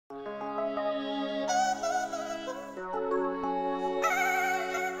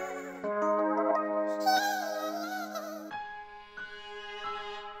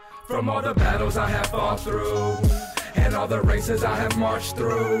From all the battles I have fought through, and all the races I have marched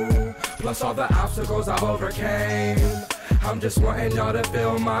through, plus all the obstacles I overcame, I'm just wanting y'all to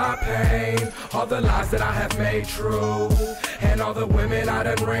feel my pain. All the lies that I have made true, and all the women I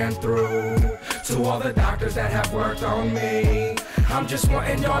done ran through, to all the doctors that have worked on me, I'm just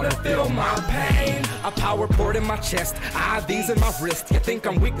wanting y'all to feel my pain. A power port in my chest, IVs in my wrist. You think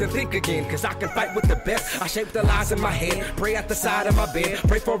I'm weak, then think again, cause I can fight with the best. I shape the lies in my head, pray at the side of my bed,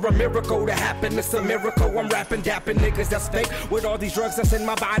 pray for a miracle to happen. It's a miracle, I'm rapping, dapping niggas that's fake. With all these drugs that's in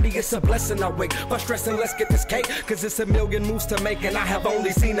my body, it's a blessing. I wait for stressing, let's get this cake, cause it's a million moves to make, and I have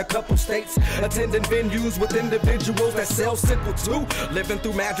only seen a couple states. Attending venues with individuals that sell simple too, living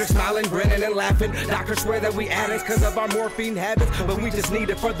through magic, smiling, grinning and laughing. Doctors swear that we addicts cause of our morphine habits, but we just need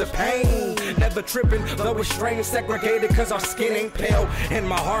it for the pain. Never tripping, though we're strange, segregated cause our skin ain't pale, and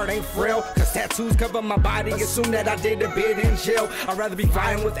my heart ain't frail, cause tattoos cover my body. Assume that I did a bit in jail. I'd rather be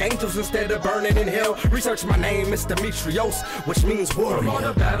flying with angels instead of burning in hell. Research my name, it's Demetrios, which means warrior. From all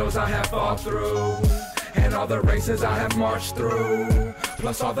the battles I have fought through, and all the races I have marched through,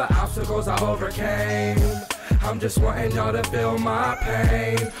 plus all the obstacles I overcame, I'm just wanting y'all to feel my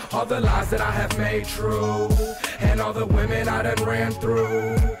pain. All the lies that I have made true, and all the women I done ran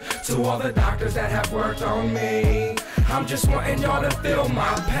through, to all the doctors that have worked on me, I'm just wanting y'all to feel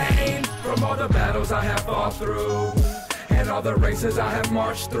my pain. From all the battles I have fought through, and all the races I have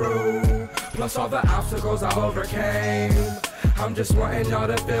marched through, plus all the obstacles I overcame, I'm just wanting y'all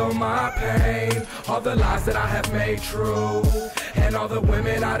to feel my pain. All the lies that I have made true, and all the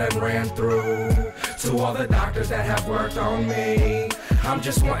women I done ran through, to all the doctors that have worked on me, I'm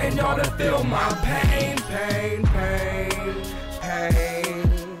just wanting y'all to feel my pain, pain, pain, pain.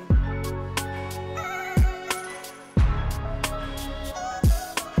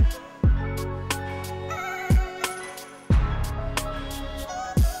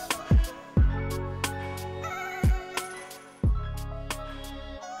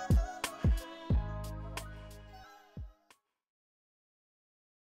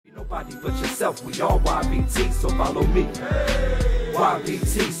 Nobody but yourself, we all YBT, so follow me.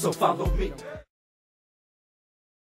 YBT, so follow me.